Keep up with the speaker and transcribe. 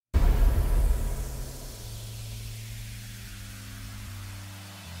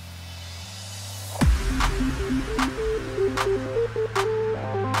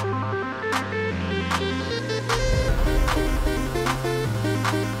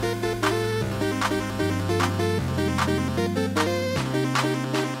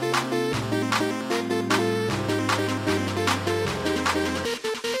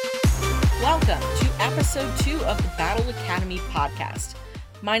episode 2 of the Battle Academy podcast.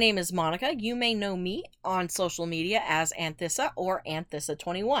 My name is Monica. You may know me on social media as Anthissa or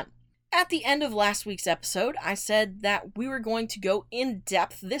Anthissa21. At the end of last week's episode, I said that we were going to go in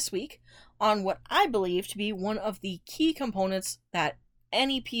depth this week on what I believe to be one of the key components that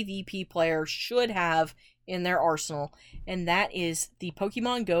any PvP player should have in their arsenal, and that is the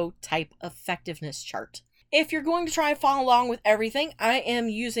Pokemon Go type effectiveness chart. If you're going to try and follow along with everything, I am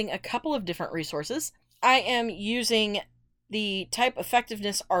using a couple of different resources. I am using the type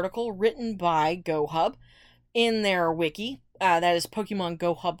effectiveness article written by GoHub in their wiki. That is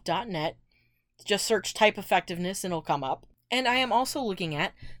PokemonGoHub.net. Just search type effectiveness and it'll come up. And I am also looking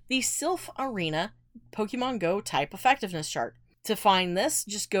at the Silph Arena Pokemon Go type effectiveness chart. To find this,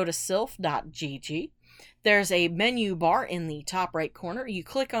 just go to silph.gg. There's a menu bar in the top right corner. You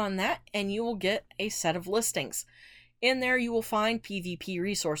click on that and you will get a set of listings. In there you will find PvP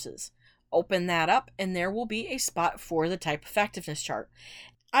resources. Open that up and there will be a spot for the type effectiveness chart.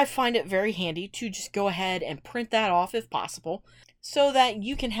 I find it very handy to just go ahead and print that off if possible, so that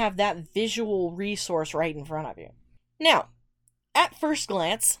you can have that visual resource right in front of you. Now, at first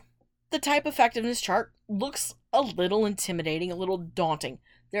glance, the type effectiveness chart looks a little intimidating, a little daunting.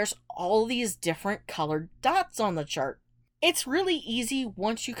 There's all these different colored dots on the chart. It's really easy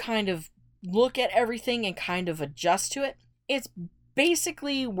once you kind of look at everything and kind of adjust to it. It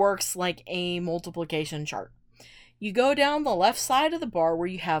basically works like a multiplication chart. You go down the left side of the bar where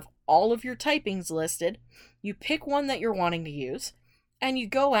you have all of your typings listed, you pick one that you're wanting to use, and you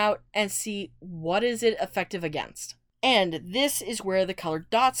go out and see what is it effective against. And this is where the colored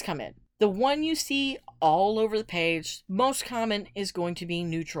dots come in. The one you see all over the page, most common, is going to be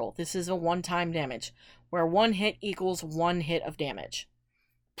neutral. This is a one-time damage, where one hit equals one hit of damage.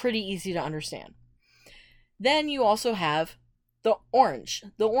 Pretty easy to understand. Then you also have the orange.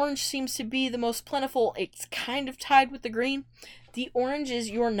 The orange seems to be the most plentiful. It's kind of tied with the green. The orange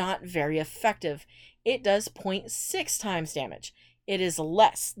is you're not very effective. It does 0.6 times damage. It is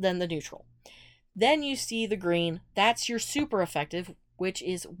less than the neutral. Then you see the green. That's your super effective, which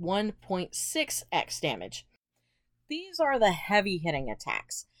is 1.6x damage. These are the heavy hitting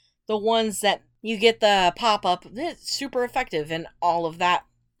attacks. The ones that you get the pop-up, super effective, and all of that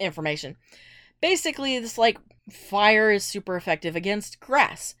information. Basically, it's like fire is super effective against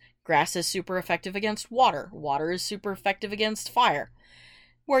grass. Grass is super effective against water. Water is super effective against fire.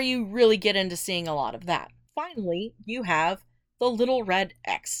 Where you really get into seeing a lot of that. Finally, you have the little red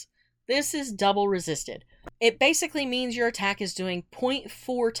X. This is double resisted. It basically means your attack is doing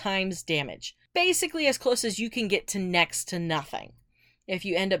 0.4 times damage. Basically as close as you can get to next to nothing. If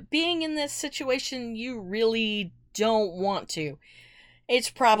you end up being in this situation, you really don't want to. It's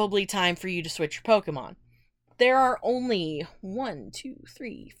probably time for you to switch your Pokemon. There are only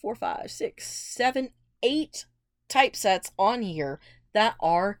 8 typesets on here that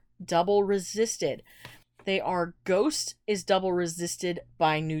are double resisted. They are Ghost is double resisted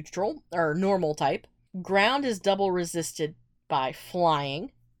by neutral, or normal type. Ground is double resisted by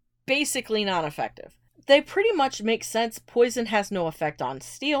flying. Basically not effective. They pretty much make sense. Poison has no effect on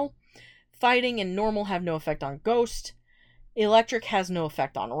steel. Fighting and normal have no effect on ghost. Electric has no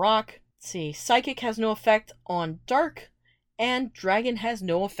effect on rock. Let's see, Psychic has no effect on dark. And Dragon has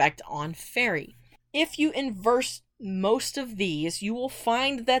no effect on fairy. If you inverse most of these, you will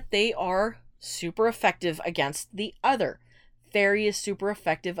find that they are super effective against the other. Fairy is super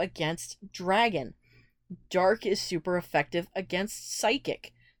effective against Dragon. Dark is super effective against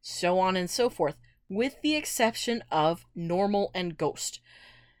Psychic. So on and so forth. With the exception of Normal and Ghost.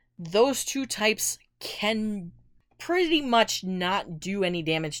 Those two types can pretty much not do any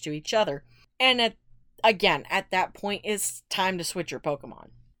damage to each other. And at that point, it's time to switch your Pokemon.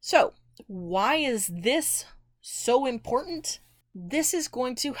 So, why is this so important? This is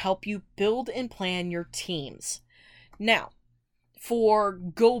going to help you build and plan your teams. Now, for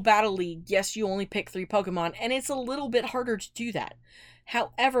Go Battle League, yes, you only pick 3 Pokemon, and it's a little bit harder to do that.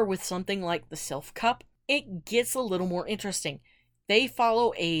 However, with something like the Silph Cup, it gets a little more interesting. They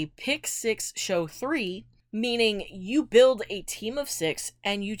follow a pick 6, show 3, meaning you build a team of 6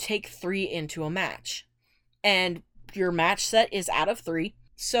 and you take 3 into a match. And your match set is out of 3,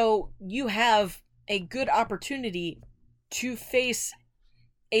 so you have a good opportunity to face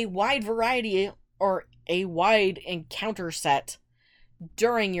a wide variety or a wide encounter set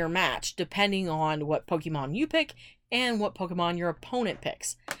during your match, depending on what Pokemon you pick and what Pokemon your opponent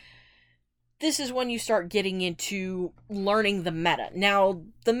picks. This is when you start getting into learning the meta. Now,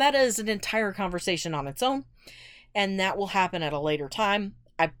 the meta is an entire conversation on its own, and that will happen at a later time.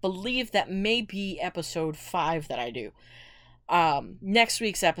 I believe that may be episode 5 that I do. Next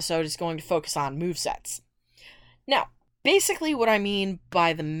week's episode is going to focus on movesets. Now, basically what I mean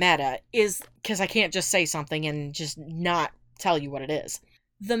by the meta is, because I can't just say something and just not tell you what it is.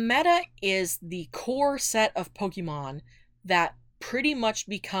 The meta is the core set of Pokemon that pretty much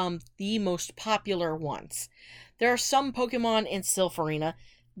become the most popular ones. There are some Pokemon in Silph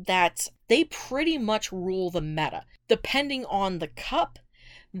that they pretty much rule the meta. Depending on the cup,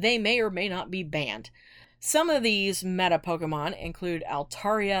 they may or may not be banned. Some of these meta Pokemon include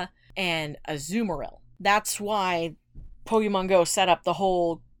Altaria and Azumarill. That's why Pokemon Go set up the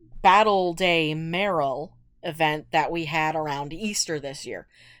whole Battle Day Marill event that we had around Easter this year,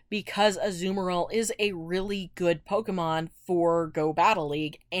 because Azumarill is a really good Pokemon for Go Battle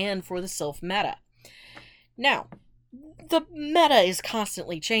League and for the Silph meta. Now, the meta is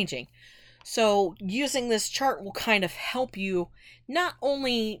constantly changing, so using this chart will kind of help you not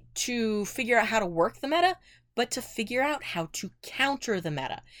only to figure out how to work the meta, but to figure out how to counter the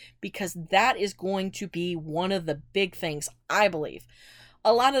meta, because that is going to be one of the big things, I believe.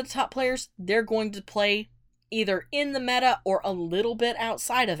 A lot of the top players, they're going to play either in the meta or a little bit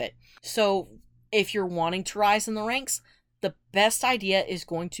outside of it. So if you're wanting to rise in the ranks, the best idea is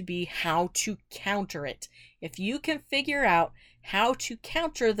going to be how to counter it. If you can figure out how to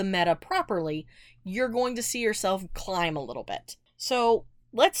counter the meta properly, you're going to see yourself climb a little bit. So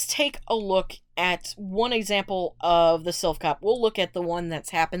let's take a look at one example of the Silph Cup. We'll look at the one that's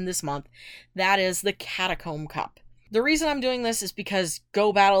happened this month. That is the Catacomb Cup. The reason I'm doing this is because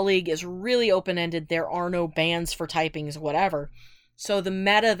Go Battle League is really open-ended. There are no bans for typings, whatever. So the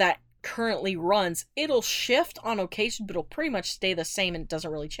meta that currently runs, it'll shift on occasion, but it'll pretty much stay the same and it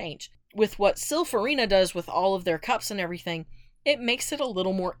doesn't really change. With what Silph does with all of their cups and everything, it makes it a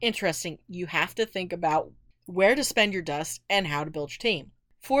little more interesting. You have to think about where to spend your dust and how to build your team.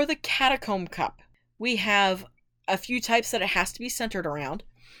 For the Catacomb Cup, we have a few types that it has to be centered around,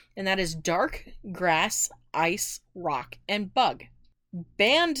 and that is Dark, Grass, Ice, Rock, and Bug.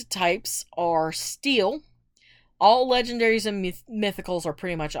 Banned types are Steel. All legendaries and mythicals are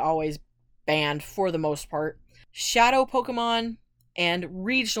pretty much always banned for the most part. Shadow Pokemon and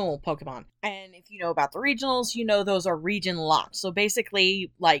regional Pokemon. And if you know about the regionals, you know those are region locked. So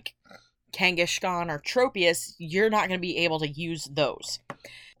basically, like Kangaskhan or Tropius, you're not going to be able to use those.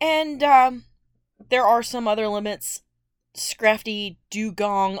 And there are some other limits. Scrafty,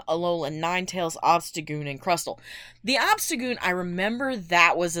 Dugong, Alolan Ninetales, Obstagoon, and Crustle. The Obstagoon, I remember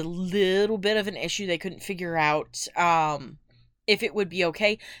that was a little bit of an issue. They couldn't figure out if it would be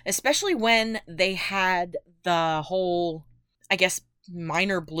okay, especially when they had the whole, I guess,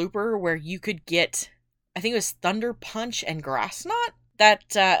 minor blooper where you could get, I think it was Thunder Punch and Grass Knot, that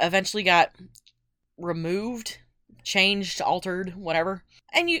eventually got removed, changed, altered, whatever.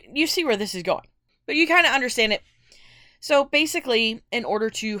 And you see where this is going. But you kind of understand it. So basically, in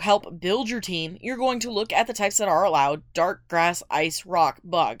order to help build your team, you're going to look at the types that are allowed: Dark, Grass, Ice, Rock,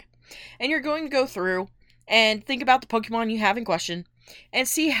 Bug. And you're going to go through and think about the Pokemon you have in question and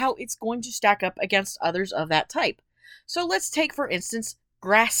see how it's going to stack up against others of that type. So let's take, for instance,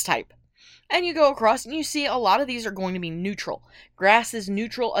 Grass type. And you go across and you see a lot of these are going to be neutral. Grass is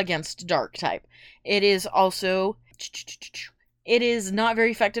neutral against Dark type. It is also, it is not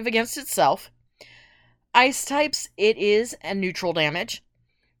very effective against itself. Ice types, it is a neutral damage.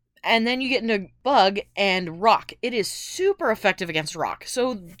 And then you get into Bug and Rock. It is super effective against Rock.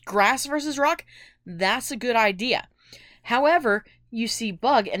 So Grass versus Rock, that's a good idea. However, you see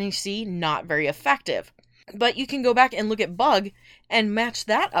Bug and you see not very effective. But you can go back and look at Bug and match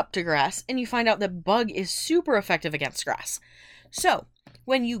that up to Grass, and you find out that Bug is super effective against Grass. So,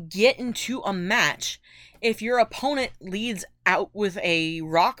 when you get into a match, if your opponent leads out with a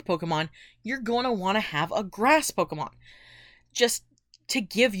Rock Pokemon, you're going to want to have a Grass Pokemon, just to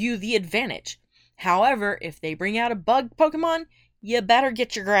give you the advantage. However, if they bring out a Bug Pokemon, you better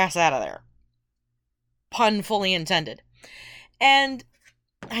get your Grass out of there. Pun fully intended. And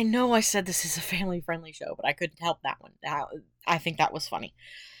I know I said this is a family-friendly show, but I couldn't help that one. I think that was funny.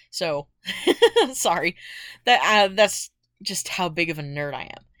 So, sorry. That's just how big of a nerd I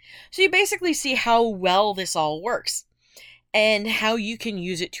am. So you basically see how well this all works, and how you can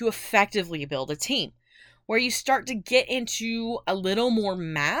use it to effectively build a team, where you start to get into a little more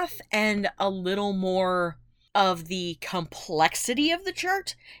math and a little more of the complexity of the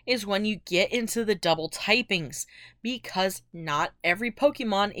chart is when you get into the double typings, because not every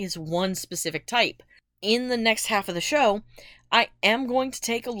Pokemon is one specific type. In the next half of the show, I am going to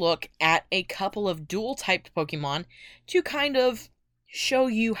take a look at a couple of dual-typed Pokemon to kind of show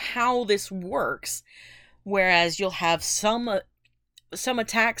you how this works, whereas you'll have some some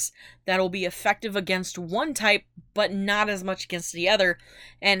attacks that'll be effective against one type, but not as much against the other,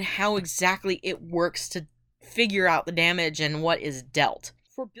 and how exactly it works to figure out the damage and what is dealt.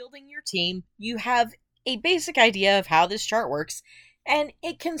 For building your team, you have a basic idea of how this chart works, and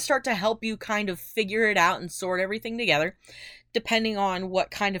it can start to help you kind of figure it out and sort everything together, depending on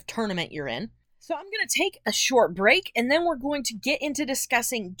what kind of tournament you're in. So I'm going to take a short break, and then we're going to get into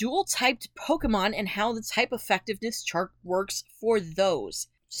discussing dual-typed Pokemon and how the type effectiveness chart works for those.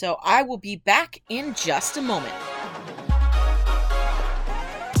 So I will be back in just a moment.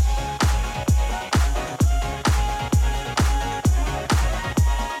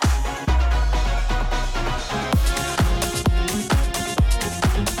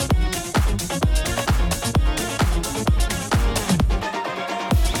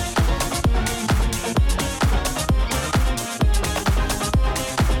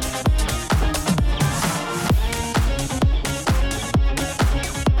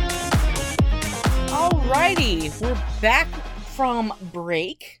 We're back from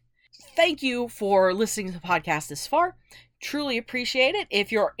break. Thank you for listening to the podcast this far. Truly appreciate it.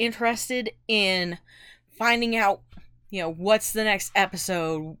 If you're interested in finding out, what's the next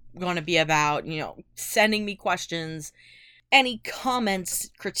episode going to be about, sending me questions, any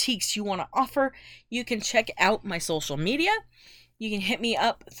comments, critiques you want to offer, you can check out my social media. You can hit me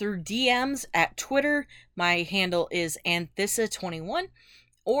up through DMs at Twitter. My handle is Anthissa21.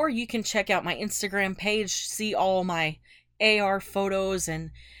 Or you can check out my Instagram page, see all my AR photos, and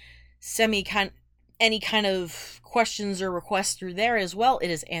send me any kind of questions or requests through there as well.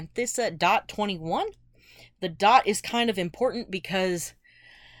 It is Anthissa.21. The dot is kind of important because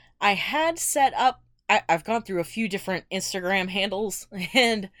I had set up, I've gone through a few different Instagram handles,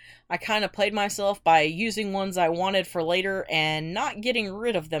 and I kind of played myself by using ones I wanted for later and not getting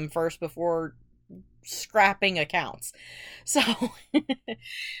rid of them first before scrapping accounts. So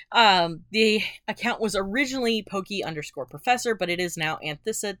the account was originally Poke_Professor, but it is now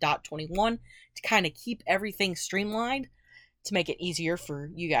Anthissa.21 to kind of keep everything streamlined, to make it easier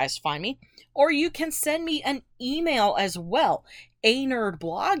for you guys to find me. Or you can send me an email as well,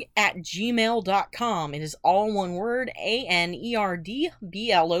 anerdblog@gmail.com. It is all one word,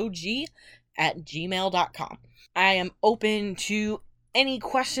 anerdblog@gmail.com. I am open to any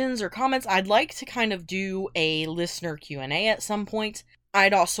questions or comments. I'd like to kind of do a listener Q&A at some point.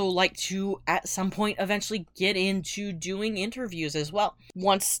 I'd also like to, at some point, eventually get into doing interviews as well.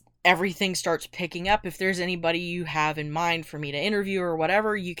 Once everything starts picking up, if there's anybody you have in mind for me to interview or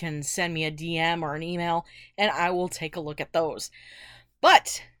whatever, you can send me a DM or an email, and I will take a look at those.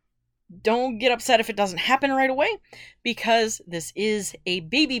 But don't get upset if it doesn't happen right away, because this is a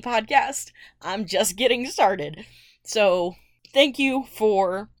baby podcast. I'm just getting started. So thank you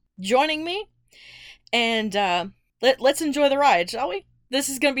for joining me, and let's enjoy the ride, shall we? This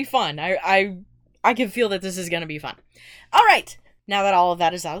is going to be fun. I can feel that this is going to be fun. All right, now that all of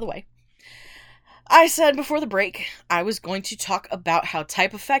that is out of the way, I said before the break I was going to talk about how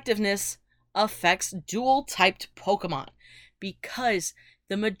type effectiveness affects dual-typed Pokemon, because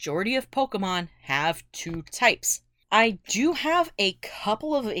the majority of Pokemon have two types. I do have a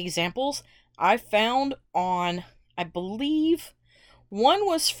couple of examples I found on, I believe one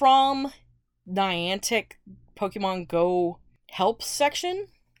was from Niantic Pokemon Go help section,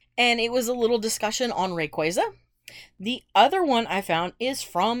 and it was a little discussion on Rayquaza. The other one I found is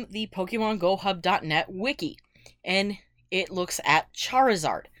from the PokemonGoHub.net wiki, and it looks at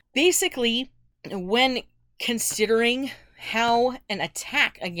Charizard. Basically, when considering how an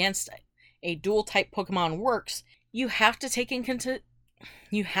attack against a dual-type Pokemon works, you have to take into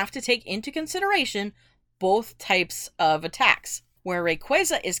consideration both types of attacks. Where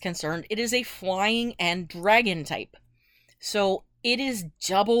Rayquaza is concerned, it is a flying and dragon type. So it is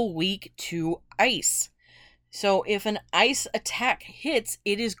double weak to ice. So if an ice attack hits,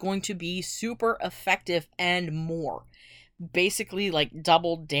 it is going to be super effective and more. Basically like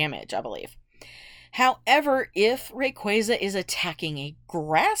double damage, I believe. However, if Rayquaza is attacking a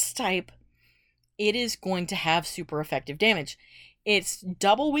grass type, it is going to have super effective damage. It's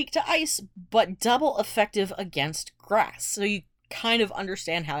double weak to ice, but double effective against grass. So you kind of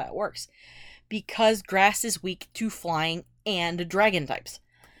understand how that works, because grass is weak to flying and dragon types.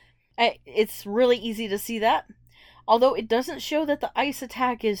 It's really easy to see that, although it doesn't show that the ice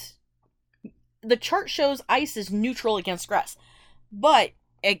attack is... The chart shows ice is neutral against grass, but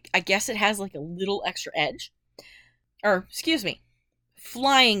I guess it has like a little extra edge. Or, excuse me,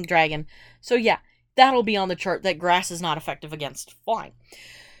 flying dragon. So yeah, that'll be on the chart, that grass is not effective against flying.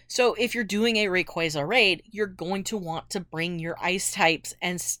 So if you're doing a Rayquaza raid, you're going to want to bring your ice types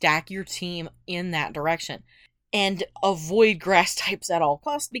and stack your team in that direction. and avoid grass types at all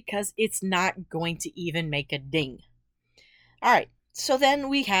costs because it's not going to even make a ding. Alright, so then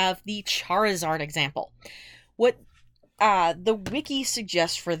we have the Charizard example. What the wiki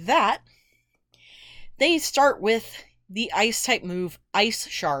suggests for that, they start with the ice type move Ice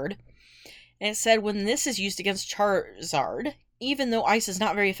Shard, and it said when this is used against Charizard, even though ice is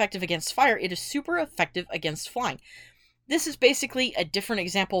not very effective against fire, it is super effective against flying. This is basically a different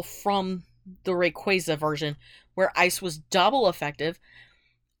example from the Rayquaza version, where ice was double effective.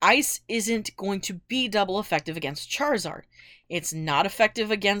 Ice isn't going to be double effective against Charizard. It's not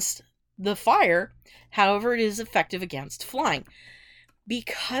effective against the fire, however, it is effective against flying.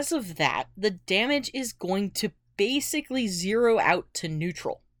 Because of that, the damage is going to basically zero out to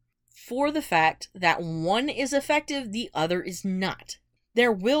neutral, for the fact that one is effective, the other is not.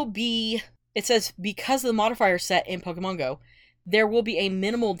 There will be, it says, because of the modifier set in Pokemon Go, there will be a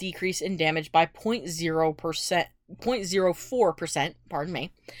minimal decrease in damage by 0.04%, pardon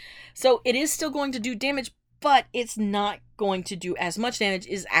me. So it is still going to do damage, but it's not going to do as much damage.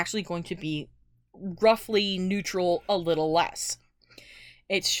 It's actually going to be roughly neutral, a little less.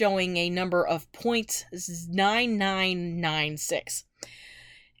 It's showing a number of 0.9996.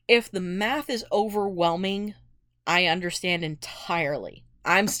 If the math is overwhelming, I understand entirely.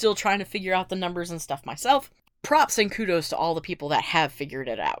 I'm still trying to figure out the numbers and stuff myself. Props and kudos to all the people that have figured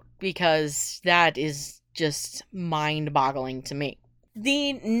it out, because that is just mind-boggling to me.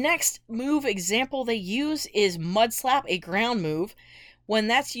 The next move example they use is Mud Slap, a ground move. When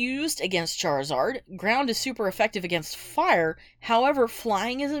that's used against Charizard, ground is super effective against fire, however,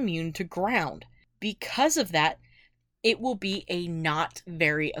 flying is immune to ground. Because of that, it will be a not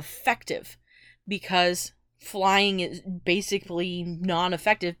very effective, because flying is basically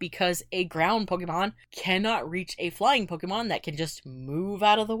non-effective because a ground Pokemon cannot reach a flying Pokemon that can just move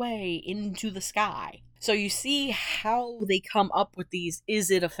out of the way into the sky. So you see how they come up with these. Is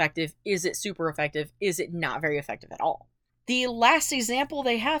it effective? Is it super effective? Is it not very effective at all? The last example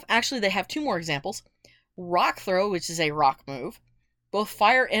they have, actually they have two more examples. Rock Throw, which is a rock move. Both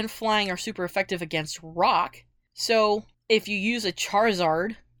fire and flying are super effective against rock. So if you use a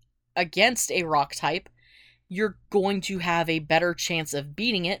Charizard against a rock type, you're going to have a better chance of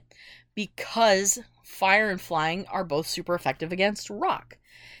beating it because fire and flying are both super effective against rock.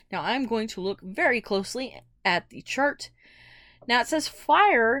 Now I'm going to look very closely at the chart. Now it says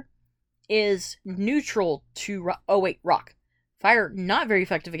fire is neutral to rock. Oh wait, rock. Fire not very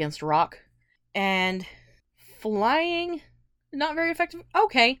effective against rock. And flying not very effective.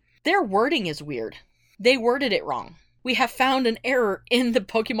 Okay, their wording is weird. They worded it wrong. We have found an error in the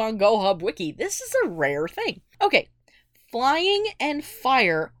Pokemon Go Hub wiki. This is a rare thing. Okay, flying and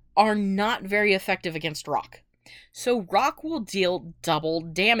fire are not very effective against rock. So rock will deal double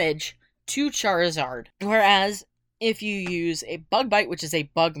damage to Charizard. Whereas if you use a Bug Bite, which is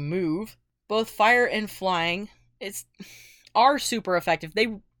a bug move, both fire and flying are super effective.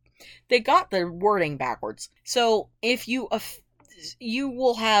 They got the wording backwards. So if you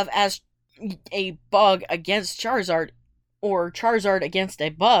will have as a bug against Charizard, or Charizard against a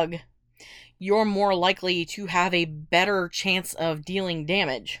bug, you're more likely to have a better chance of dealing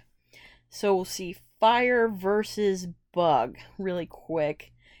damage. So we'll see fire versus bug really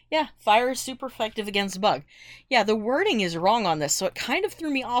quick. Yeah, fire is super effective against bug. Yeah, the wording is wrong on this, so it kind of threw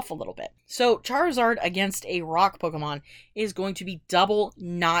me off a little bit. So Charizard against a rock Pokemon is going to be double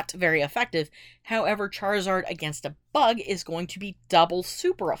not very effective. However, Charizard against a bug is going to be double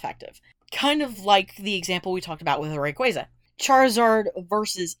super effective. Kind of like the example we talked about with Rayquaza. Charizard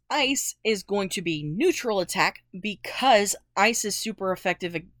versus Ice is going to be neutral attack because Ice is super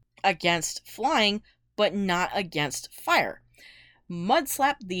effective against flying, but not against fire. Mud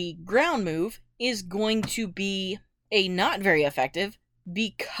Slap, the ground move, is going to be a not very effective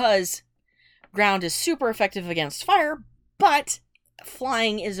because ground is super effective against fire, but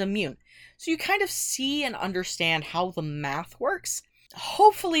flying is immune. So you kind of see and understand how the math works.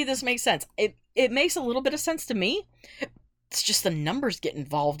 Hopefully this makes sense. It makes a little bit of sense to me. It's just the numbers get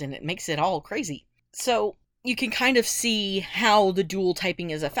involved and it makes it all crazy. So you can kind of see how the dual typing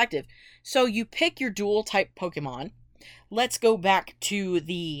is effective. So you pick your dual type Pokemon. Let's go back to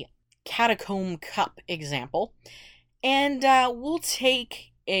the Catacomb Cup example. And we'll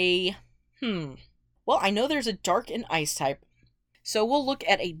take a... Well, I know there's a dark and ice type. So we'll look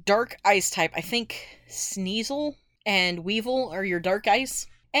at a dark ice type. I think Sneasel and Weevil are your dark ice.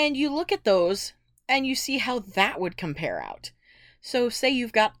 And you look at those and you see how that would compare out. So say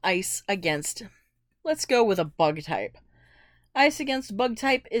you've got ice against, let's go with a bug type. Ice against bug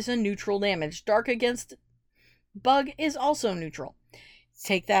type is a neutral damage. Dark against bug is also neutral.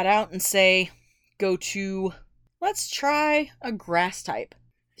 Take that out and say, go to Let's try a grass type.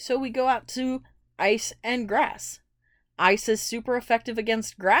 So we go out to ice and grass. Ice is super effective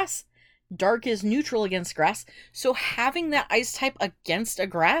against grass. Dark is neutral against grass. So having that ice type against a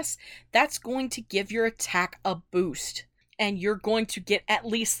grass, that's going to give your attack a boost. And you're going to get at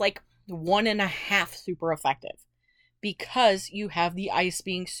least like 1.5 super effective. Because you have the ice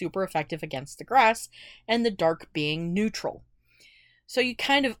being super effective against the grass and the dark being neutral. So you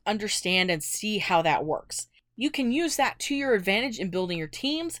kind of understand and see how that works. You can use that to your advantage in building your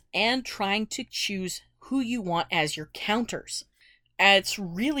teams and trying to choose who you want as your counters. And it's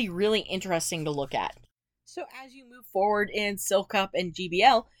really, really interesting to look at. So as you move forward in Silph Cup and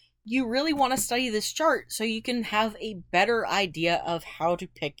GBL, you really want to study this chart so you can have a better idea of how to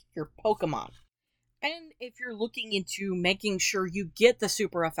pick your Pokemon. And if you're looking into making sure you get the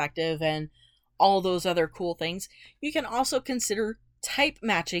super effective and all those other cool things, you can also consider type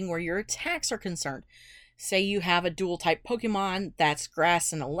matching where your attacks are concerned. Say you have a dual type Pokemon that's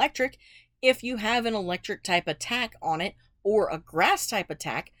grass and electric. If you have an electric type attack on it or a grass type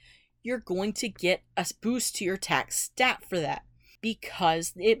attack, you're going to get a boost to your attack stat for that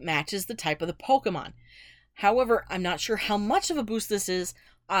because it matches the type of the Pokemon. However, I'm not sure how much of a boost this is.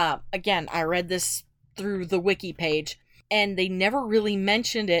 Again, I read this through the wiki page and they never really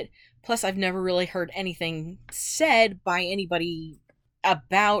mentioned it. Plus, I've never really heard anything said by anybody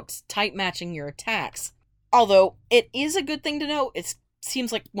about type matching your attacks. Although, it is a good thing to know. It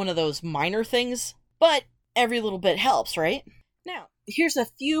seems like one of those minor things, but every little bit helps, right? Now, here's a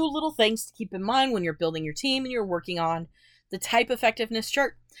few little things to keep in mind when you're building your team and you're working on the type effectiveness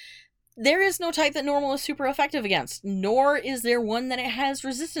chart. There is no type that normal is super effective against, nor is there one that it has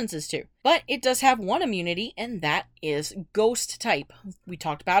resistances to. But it does have one immunity, and that is ghost type. We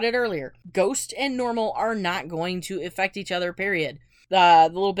talked about it earlier. Ghost and normal are not going to affect each other, period. The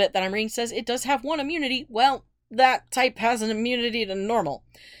little bit that I'm reading says it does have one immunity. Well, that type has an immunity to normal.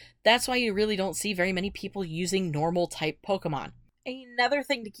 That's why you really don't see very many people using normal type Pokemon. Another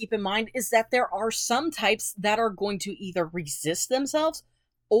thing to keep in mind is that there are some types that are going to either resist themselves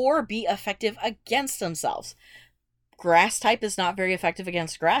or be effective against themselves. Grass type is not very effective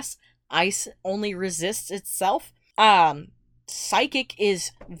against grass. Ice only resists itself. Psychic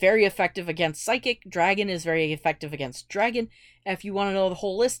is very effective against Psychic. Dragon is very effective against Dragon. If you want to know the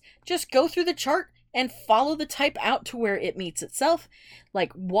whole list, just go through the chart and follow the type out to where it meets itself.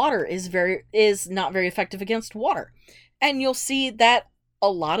 Like water is not very effective against water. And you'll see that a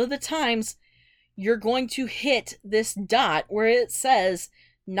lot of the times you're going to hit this dot where it says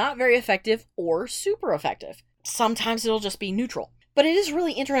not very effective or super effective. Sometimes it'll just be neutral. But it is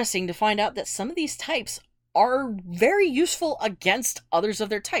really interesting to find out that some of these types are very useful against others of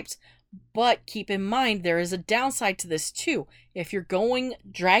their types. But keep in mind, there is a downside to this too. If you're going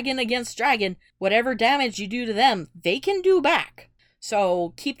dragon against dragon, whatever damage you do to them, they can do back.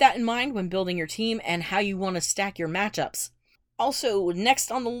 So keep that in mind when building your team and how you want to stack your matchups. Also,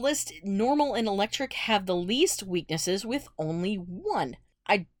 next on the list, normal and electric have the least weaknesses with only one.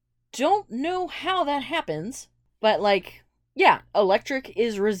 I don't know how that happens, but electric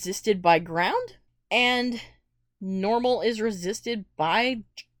is resisted by ground, and normal is resisted by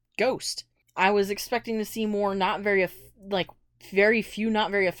ghost. I was expecting to see more very few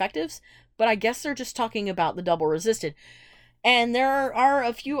not very effectives, but I guess they're just talking about the double resisted. And there are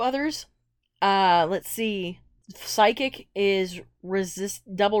a few others. Let's see. Psychic is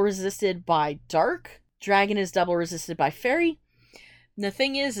double resisted by dark. Dragon is double resisted by fairy. And the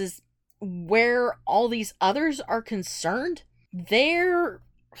thing is where all these others are concerned, they're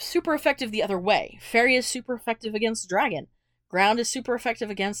super effective the other way. Fairy is super effective against dragon. Ground is super effective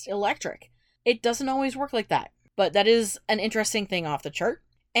against electric. It doesn't always work like that, but that is an interesting thing off the chart.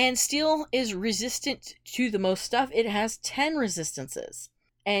 And steel is resistant to the most stuff. It has 10 resistances.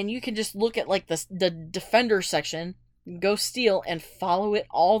 And you can just look at the defender section, go steel, and follow it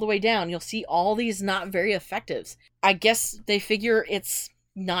all the way down. You'll see all these not very effectives. I guess they figure it's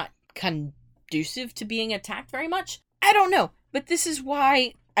not conducive to being attacked very much. I don't know. But this is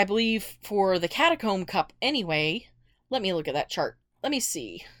why I believe for the Catacomb Cup anyway. Let me look at that chart. Let me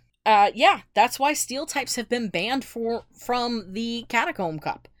see. That's why steel types have been banned from the Catacomb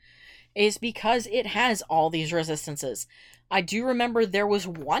Cup. Is because it has all these resistances. I do remember there was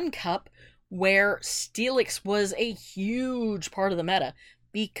one cup where Steelix was a huge part of the meta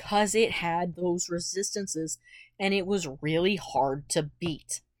because it had those resistances and it was really hard to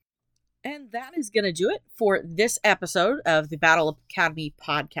beat. And that is going to do it for this episode of the Battle Academy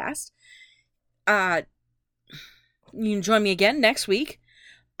podcast. You can join me again next week.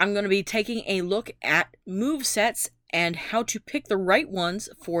 I'm going to be taking a look at movesets and how to pick the right ones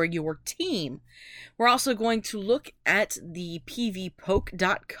for your team. We're also going to look at the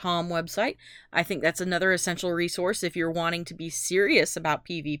pvpoke.com website. I think that's another essential resource if you're wanting to be serious about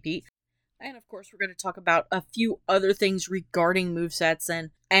PvP. And of course, we're going to talk about a few other things regarding movesets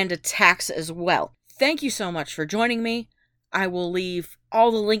and attacks as well. Thank you so much for joining me. I will leave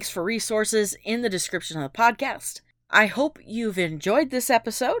all the links for resources in the description of the podcast. I hope you've enjoyed this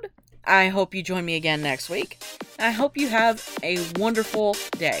episode. I hope you join me again next week. I hope you have a wonderful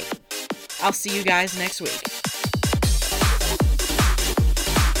day. I'll see you guys next week.